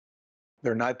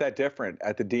They're not that different.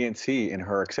 At the DNC, in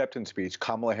her acceptance speech,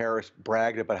 Kamala Harris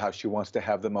bragged about how she wants to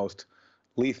have the most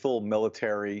lethal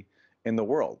military in the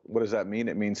world. What does that mean?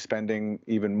 It means spending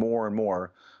even more and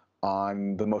more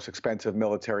on the most expensive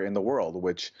military in the world,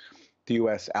 which the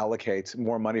U.S. allocates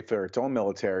more money for its own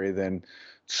military than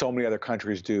so many other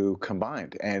countries do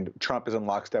combined. And Trump is in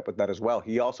lockstep with that as well.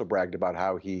 He also bragged about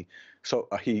how he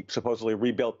supposedly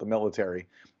rebuilt the military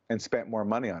and spent more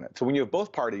money on it. So when you have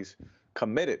both parties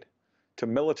committed to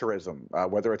militarism,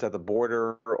 whether it's at the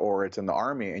border or it's in the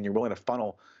army, and you're willing to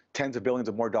funnel tens of billions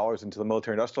of more dollars into the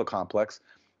military-industrial complex,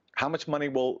 how much money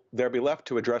will there be left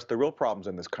to address the real problems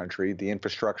in this country, the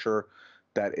infrastructure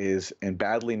that is in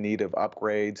badly need of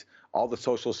upgrades, all the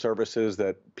social services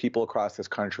that people across this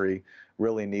country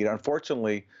really need?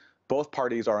 Unfortunately, both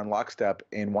parties are in lockstep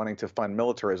in wanting to fund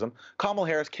militarism. Kamala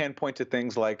Harris can point to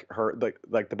things like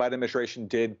like the Biden administration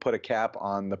did put a cap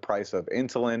on the price of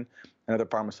insulin and other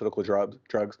pharmaceutical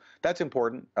drugs. That's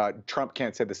important. Trump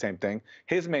can't say the same thing.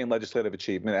 His main legislative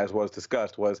achievement, as was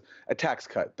discussed, was a tax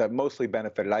cut that mostly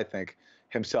benefited, I think,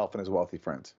 himself and his wealthy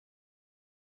friends.